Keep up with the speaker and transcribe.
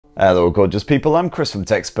Hello gorgeous people, I'm Chris from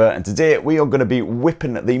Techspert, and today we are going to be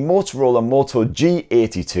whipping the Motorola Moto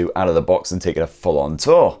G82 out of the box and taking a full-on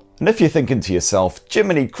tour. And if you're thinking to yourself,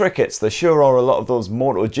 Jiminy Crickets, there sure are a lot of those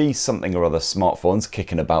Moto G something or other smartphones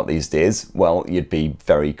kicking about these days, well, you'd be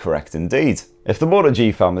very correct indeed. If the Moto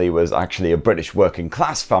G family was actually a British working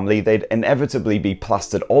class family, they'd inevitably be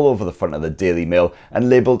plastered all over the front of the Daily Mail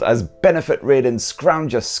and labelled as benefit-raiding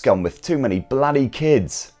scrounger scum with too many bloody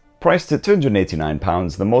kids. Priced at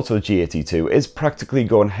 £289, the Moto G82 is practically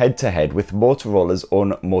going head-to-head with Motorola's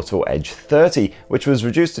own Moto Edge 30, which was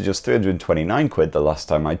reduced to just 329 quid the last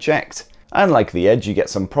time I checked. And like the Edge, you get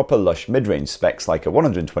some proper lush mid-range specs like a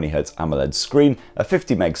 120Hz AMOLED screen, a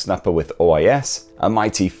 50meg snapper with OIS, a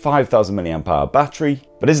mighty 5000 mAh battery.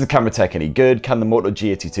 But is the camera tech any good? Can the Moto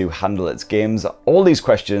G82 handle its games? All these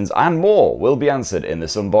questions and more will be answered in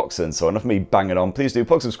this unboxing, so enough of me banging on. Please do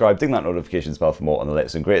plug subscribe, ding that notifications bell for more on the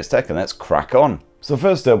latest and greatest tech, and let's crack on. So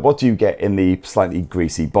first up, what do you get in the slightly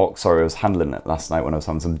greasy box? Sorry, I was handling it last night when I was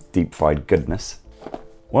having some deep fried goodness.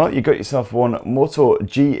 Well, you got yourself one Moto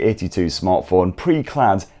G82 smartphone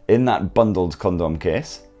pre-clad in that bundled condom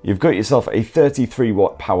case. You've got yourself a 33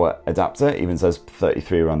 watt power adapter, even says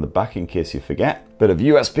 33 around the back in case you forget. Bit of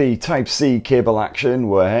USB Type-C cable action,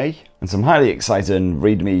 way, and some highly exciting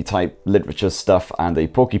README type literature stuff and a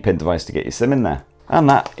pokey pin device to get your SIM in there. And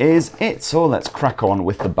that is it, so let's crack on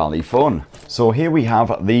with the bally fun. So here we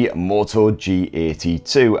have the Moto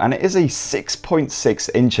G82, and it is a 6.6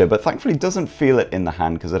 incher, but thankfully doesn't feel it in the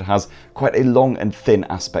hand because it has quite a long and thin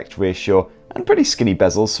aspect ratio and pretty skinny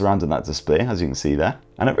bezels surrounding that display, as you can see there.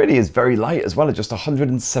 And it really is very light as well, at just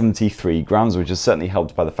 173 grams, which is certainly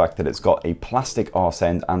helped by the fact that it's got a plastic arse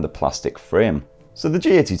end and a plastic frame. So the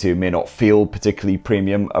G82 may not feel particularly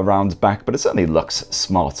premium around back, but it certainly looks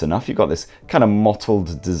smart enough. You've got this kind of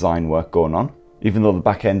mottled design work going on, even though the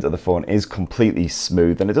back end of the phone is completely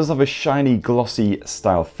smooth, and it does have a shiny, glossy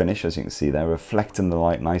style finish, as you can see there, reflecting the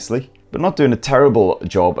light nicely, but not doing a terrible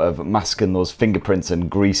job of masking those fingerprints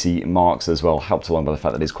and greasy marks as well, helped along by the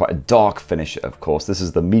fact that it's quite a dark finish, of course. This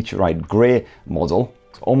is the Meteorite Grey model.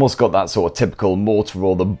 Almost got that sort of typical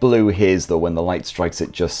Motorola blue haze though when the light strikes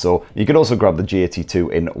it just so. You could also grab the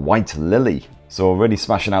G82 in White Lily. So really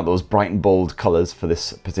smashing out those bright and bold colours for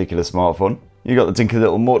this particular smartphone. You got the dinky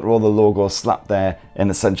little Motorola logo slapped there in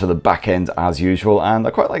the centre of the back end as usual, and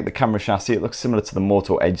I quite like the camera chassis. It looks similar to the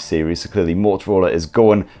Moto Edge series, so clearly Motorola is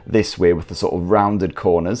going this way with the sort of rounded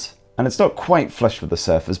corners. And it's not quite flush with the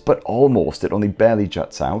surface, but almost. It only barely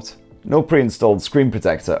juts out. No pre-installed screen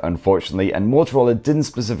protector, unfortunately, and Motorola didn't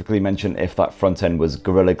specifically mention if that front end was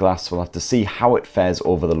Gorilla Glass, so we'll have to see how it fares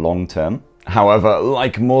over the long term. However,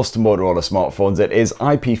 like most Motorola smartphones, it is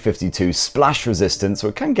IP52 splash resistant, so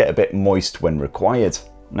it can get a bit moist when required.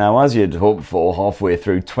 Now, as you'd hope for, halfway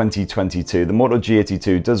through 2022, the Moto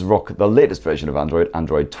G82 does rock the latest version of Android,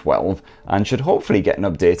 Android 12, and should hopefully get an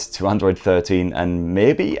update to Android 13 and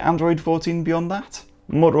maybe Android 14 beyond that.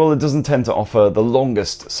 Motorola doesn't tend to offer the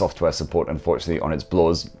longest software support, unfortunately, on its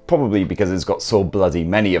blowers, probably because it's got so bloody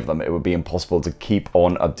many of them, it would be impossible to keep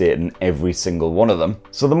on updating every single one of them.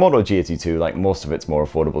 So the Moto G82, like most of its more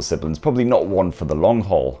affordable siblings, probably not one for the long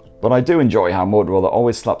haul. But I do enjoy how Motorola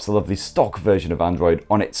always slaps a lovely stock version of Android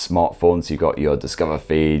on its smartphone. So you've got your Discover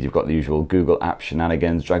feed, you've got the usual Google app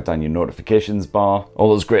shenanigans, drag down your notifications bar. All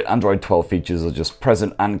those great Android 12 features are just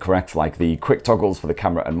present and correct, like the quick toggles for the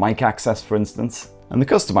camera and mic access, for instance. And the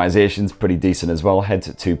customization's pretty decent as well. Head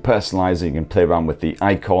to personalize, you can play around with the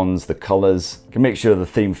icons, the colors. You can make sure the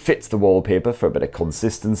theme fits the wallpaper for a bit of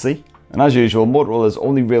consistency. And as usual, Motorola's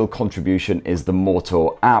only real contribution is the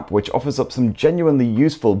Moto app, which offers up some genuinely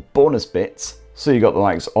useful bonus bits. So you got the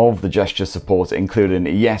likes of the gesture support, including,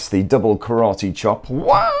 yes, the double karate chop.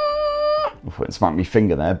 Wow! Smack me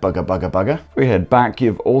finger there, bugger, bugger, bugger. If we head back,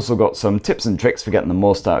 you've also got some tips and tricks for getting the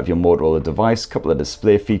most out of your Motorola device, a couple of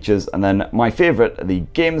display features, and then my favourite, the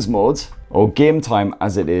games mode, or game time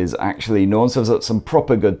as it is actually known, serves up some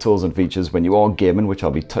proper good tools and features when you are gaming, which I'll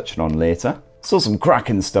be touching on later. So some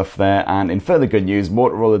cracking stuff there, and in further good news,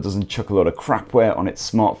 Motorola doesn't chuck a lot of crapware on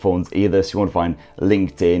its smartphones either, so you won't find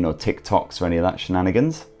LinkedIn or TikToks or any of that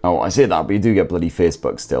shenanigans. Oh, I say that, but you do get bloody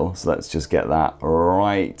Facebook still, so let's just get that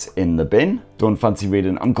right in the bin. Don't fancy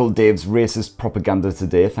reading Uncle Dave's racist propaganda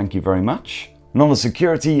today, thank you very much. And on the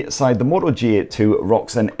security side, the Moto G82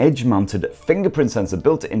 rocks an edge-mounted fingerprint sensor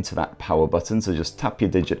built into that power button, so just tap your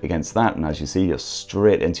digit against that, and as you see, you're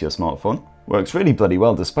straight into your smartphone. Works really bloody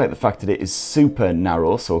well, despite the fact that it is super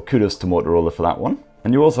narrow, so kudos to Motorola for that one.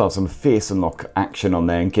 And you also have some face unlock action on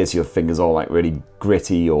there in case your finger's all like really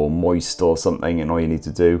gritty or moist or something, and all you need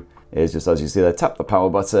to do is just, as you see there, tap the power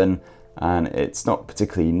button, and it's not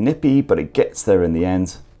particularly nippy, but it gets there in the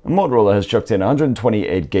end. Motorola has chucked in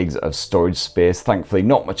 128 gigs of storage space. Thankfully,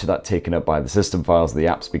 not much of that taken up by the system files of the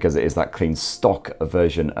apps because it is that clean stock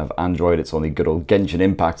version of Android. It's only good old Genshin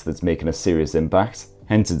Impact that's making a serious impact,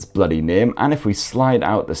 hence its bloody name. And if we slide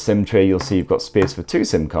out the SIM tray, you'll see you've got space for 2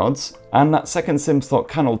 SIM cards. And that second SIM slot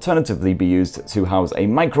can alternatively be used to house a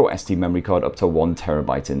micro SD memory card up to 1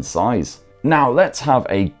 TB in size. Now let's have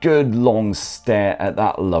a good long stare at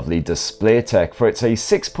that lovely display tech, for it's a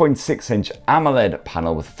 6.6-inch AMOLED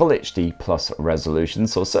panel with Full HD plus resolution,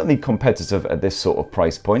 so certainly competitive at this sort of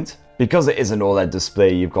price point. Because it is an OLED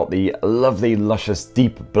display, you've got the lovely luscious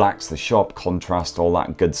deep blacks, the sharp contrast, all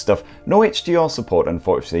that good stuff. No HDR support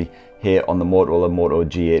unfortunately here on the Motorola Moto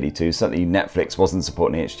G82, certainly Netflix wasn't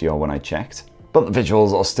supporting HDR when I checked. But the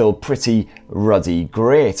visuals are still pretty ruddy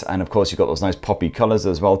great, and of course you've got those nice poppy colours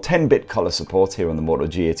as well. 10-bit colour support here on the Moto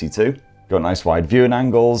G82. Got nice wide viewing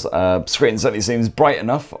angles. Screen certainly seems bright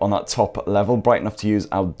enough on that top level, bright enough to use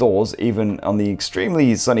outdoors, even on the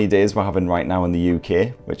extremely sunny days we're having right now in the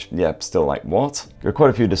UK, which, yeah, still like what? Got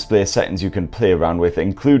quite a few display settings you can play around with,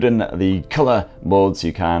 including the colour modes.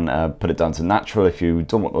 You can put it down to natural if you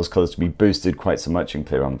don't want those colours to be boosted quite so much. You can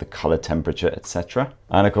play around with the colour temperature, etc.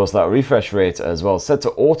 And of course that refresh rate as well, set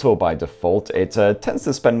to auto by default. It tends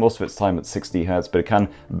to spend most of its time at 60 Hz, but it can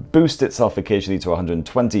boost itself occasionally to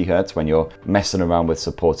 120 Hz when you're messing around with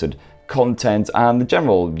supported content. And the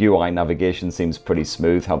general UI navigation seems pretty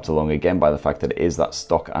smooth, helped along again by the fact that it is that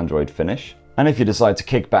stock Android finish. And if you decide to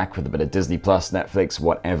kick back with a bit of Disney Plus, Netflix,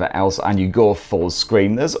 whatever else, and you go full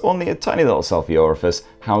screen, there's only a tiny little selfie orifice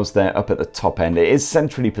housed there up at the top end. It is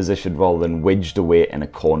centrally positioned rather than wedged away in a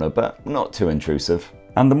corner, but not too intrusive.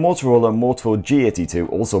 And the Motorola Moto G82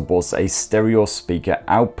 also boasts a stereo speaker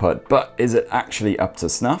output, but is it actually up to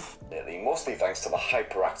snuff? Mostly thanks to the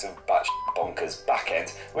hyperactive batch bonkers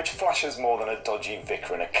backend, which flashes more than a dodgy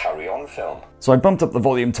Vicar in a carry-on film. So I bumped up the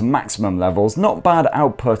volume to maximum levels. Not bad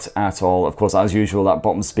output at all. Of course, as usual, that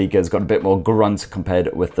bottom speaker's got a bit more grunt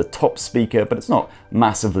compared with the top speaker, but it's not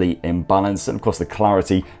massively imbalanced. And of course, the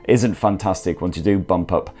clarity isn't fantastic once you do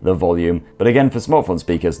bump up the volume. But again, for smartphone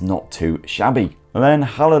speakers, not too shabby. And then,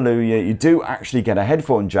 hallelujah, you do actually get a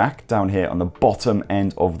headphone jack down here on the bottom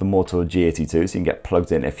end of the Moto G82, so you can get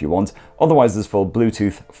plugged in if you want. Otherwise, there's full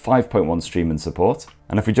Bluetooth 5.1 streaming support.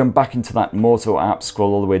 And if we jump back into that Moto app,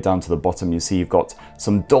 scroll all the way down to the bottom, you see you've got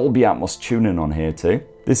some Dolby Atmos tuning on here too.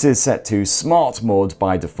 This is set to smart mode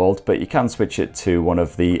by default, but you can switch it to one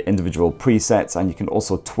of the individual presets, and you can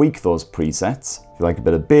also tweak those presets. If you like a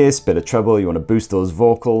bit of bass, bit of treble, you want to boost those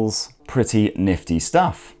vocals, pretty nifty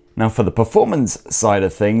stuff. Now for the performance side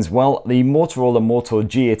of things, well, the Motorola Moto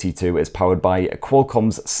G82 is powered by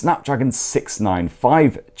Qualcomm's Snapdragon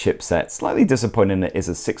 695 chipset. Slightly disappointing it is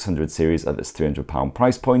a 600 series at this £300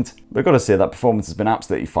 price point, but I've got to say that performance has been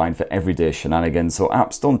absolutely fine for everyday shenanigans, so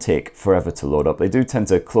apps don't take forever to load up. They do tend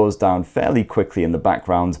to close down fairly quickly in the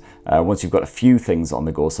background once you've got a few things on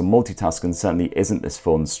the go, so multitasking certainly isn't this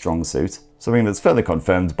phone's strong suit. Something that's further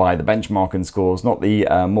confirmed by the benchmarking scores, not the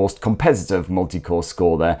most competitive multi-core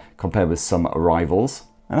score there compared with some rivals.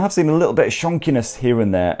 And I have seen a little bit of shonkiness here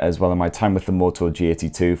and there as well in my time with the Moto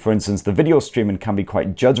G82. For instance, the video streaming can be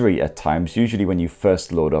quite juddery at times, usually when you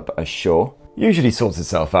first load up a show. Usually sorts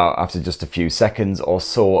itself out after just a few seconds or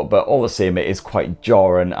so, but all the same it is quite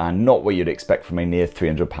jarring and not what you'd expect from a near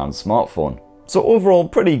 £300 smartphone. So overall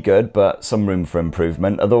pretty good, but some room for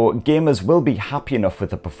improvement, although gamers will be happy enough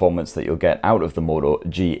with the performance that you'll get out of the Moto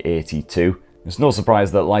G82. It's no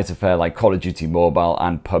surprise that lighter fare like Call of Duty Mobile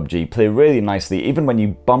and PubG play really nicely even when you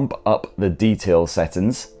bump up the detail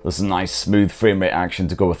settings. There's some nice smooth frame rate action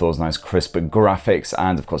to go with those nice crisp graphics,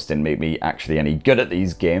 and of course didn't make me actually any good at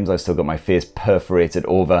these games. I still got my face perforated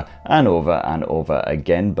over and over and over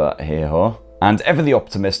again, but hey ho. And ever the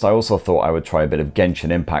optimist, I also thought I would try a bit of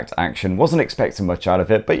Genshin Impact action. Wasn't expecting much out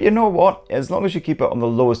of it, but you know what? As long as you keep it on the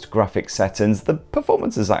lowest graphic settings, the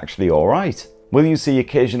performance is actually alright. Will you see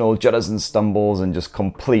occasional judders and stumbles and just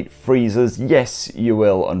complete freezes? Yes, you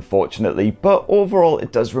will, unfortunately, but overall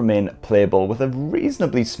it does remain playable with a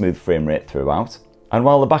reasonably smooth frame rate throughout. And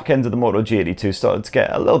while the back end of the Moto G82 started to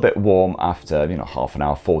get a little bit warm after, half an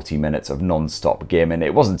hour, 40 minutes of non-stop gaming,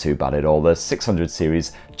 it wasn't too bad at all. The 600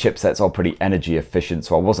 series chipsets are pretty energy efficient,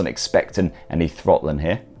 so I wasn't expecting any throttling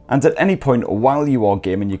here. And at any point while you are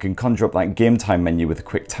gaming, you can conjure up that game time menu with a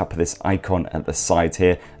quick tap of this icon at the side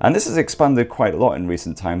here. And this has expanded quite a lot in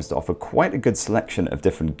recent times to offer quite a good selection of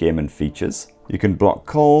different gaming features. You can block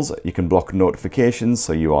calls, you can block notifications,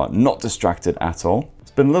 so you are not distracted at all.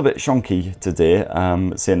 It's been a little bit shonky today,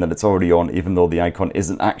 saying that it's already on even though the icon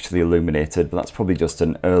isn't actually illuminated, but that's probably just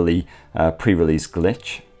an early pre-release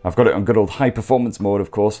glitch. I've got it on good old high performance mode, of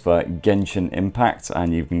course, for Genshin Impact,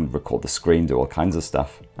 and you can record the screen, do all kinds of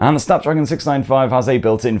stuff. And the Snapdragon 695 has a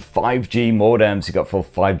built-in 5G modem, so you've got full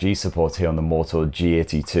 5G support here on the Moto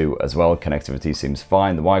G82 as well. Connectivity seems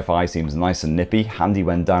fine, the Wi-Fi seems nice and nippy, handy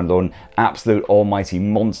when downloading absolute almighty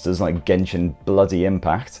monsters like Genshin bloody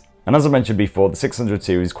Impact. And as I mentioned before, the 600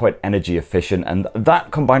 series is quite energy efficient, and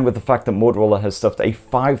that combined with the fact that Motorola has stuffed a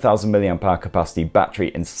 5000 mAh capacity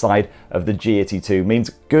battery inside of the G82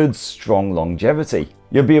 means good, strong longevity.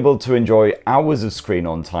 You'll be able to enjoy hours of screen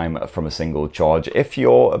on time from a single charge. If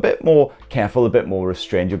you're a bit more careful, a bit more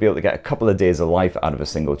restrained, you'll be able to get a couple of days of life out of a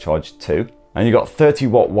single charge too. And you've got 30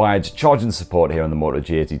 watt wired charging support here on the Moto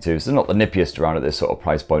G82, so not the nippiest around at this sort of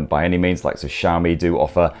price point by any means. Like so Xiaomi do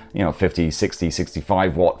offer, 50, 60,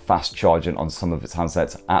 65 watt fast charging on some of its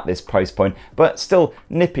handsets at this price point, but still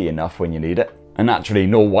nippy enough when you need it. And naturally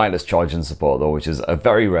no wireless charging support though, which is a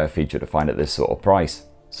very rare feature to find at this sort of price.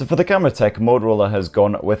 So for the camera tech, Motorola has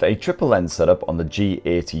gone with a triple lens setup on the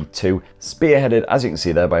G82, spearheaded, as you can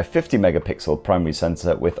see there, by a 50 megapixel primary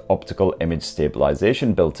sensor with optical image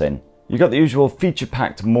stabilization built in. You've got the usual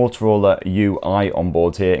feature-packed Motorola UI on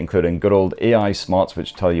board here, including good old AI smarts,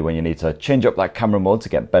 which tell you when you need to change up that camera mode to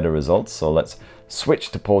get better results. So let's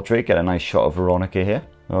switch to portrait, get a nice shot of Veronica here.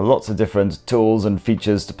 There are lots of different tools and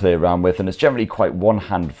features to play around with, and it's generally quite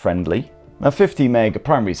one-hand friendly. Now 50 meg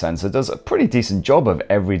primary sensor does a pretty decent job of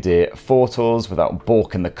everyday photos without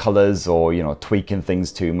balking the colors or, tweaking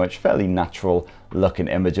things too much. Fairly natural looking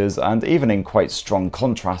images, and even in quite strong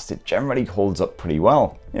contrast, it generally holds up pretty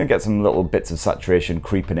well. You get some little bits of saturation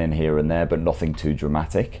creeping in here and there, but nothing too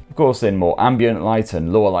dramatic. Of course, in more ambient light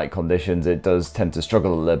and lower light conditions, it does tend to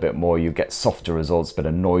struggle a little bit more. You get softer results, bit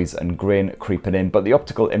of noise and grain creeping in, but the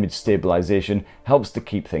optical image stabilization helps to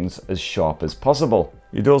keep things as sharp as possible.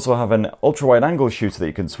 You'd also have an ultra-wide angle shooter that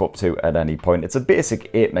you can swap to at any point. It's a basic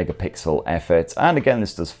 8 megapixel effort, and again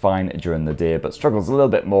this does fine during the day, but struggles a little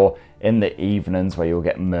bit more in the evenings where you'll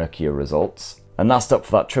get murkier results. And last up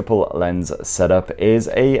for that triple lens setup is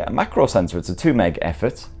a macro sensor. It's a 2 meg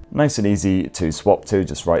effort. Nice and easy to swap to,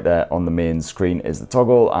 just right there on the main screen is the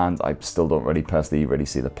toggle, and I still don't really personally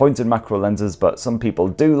see the point in macro lenses, but some people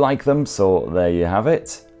do like them, so there you have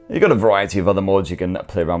it. You've got a variety of other modes you can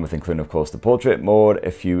play around with, including of course the portrait mode.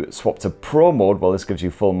 If you swap to Pro mode, well, this gives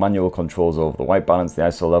you full manual controls over the white balance, the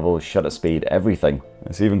ISO level, shutter speed, everything.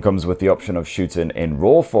 This even comes with the option of shooting in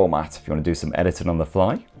RAW format if you want to do some editing on the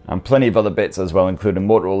fly. And plenty of other bits as well, including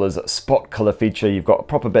Motorola's spot color feature. You've got a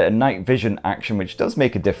proper bit of night vision action, which does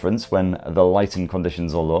make a difference when the lighting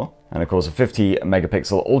conditions are low. And of course a 50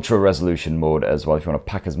 megapixel ultra resolution mode as well, if you want to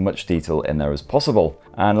pack as much detail in there as possible.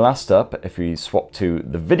 And last up, if we swap to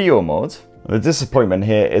the video mode, the disappointment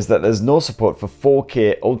here is that there's no support for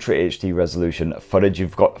 4K Ultra HD resolution footage.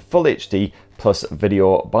 You've got Full HD plus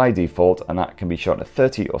video by default, and that can be shot at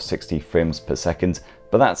 30 or 60 frames per second,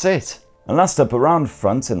 but that's it. And last up, around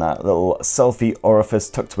front in that little selfie orifice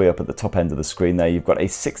tucked away up at the top end of the screen there, you've got a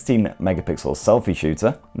 16 megapixel selfie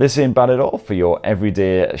shooter. This ain't bad at all for your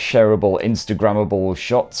everyday shareable, Instagrammable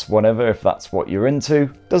shots, whatever, if that's what you're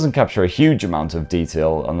into. Doesn't capture a huge amount of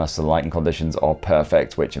detail unless the lighting conditions are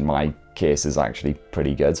perfect, which in my case is actually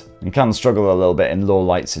pretty good. You can struggle a little bit in low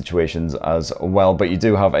light situations as well, but you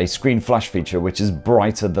do have a screen flash feature which is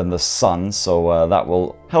brighter than the sun, so that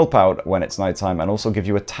will help out when it's nighttime and also give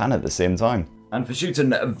you a tan at the same time. And for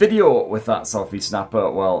shooting a video with that selfie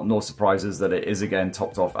snapper, well, no surprises that it is again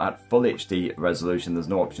topped off at Full HD resolution. There's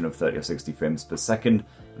no option of 30 or 60 frames per second.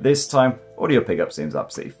 This time, audio pickup seems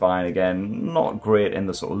absolutely fine. Again, not great in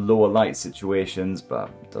the sort of lower light situations, but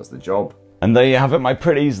it does the job. And there you have it, my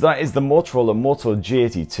pretties. That is the Motorola Moto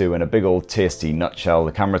G82 in a big old tasty nutshell.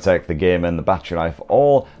 The camera tech, the gaming, the battery life,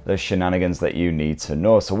 all the shenanigans that you need to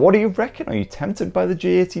know. So what do you reckon? Are you tempted by the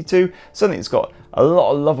G82? Certainly it's got a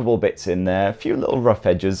lot of lovable bits in there, a few little rough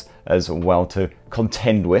edges as well to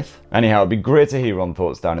contend with. Anyhow, it'd be great to hear your own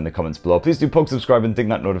thoughts down in the comments below. Please do poke, subscribe and ding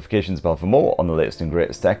that notifications bell for more on the latest and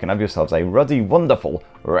greatest tech, and have yourselves a ruddy, wonderful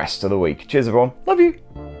rest of the week. Cheers everyone, love you!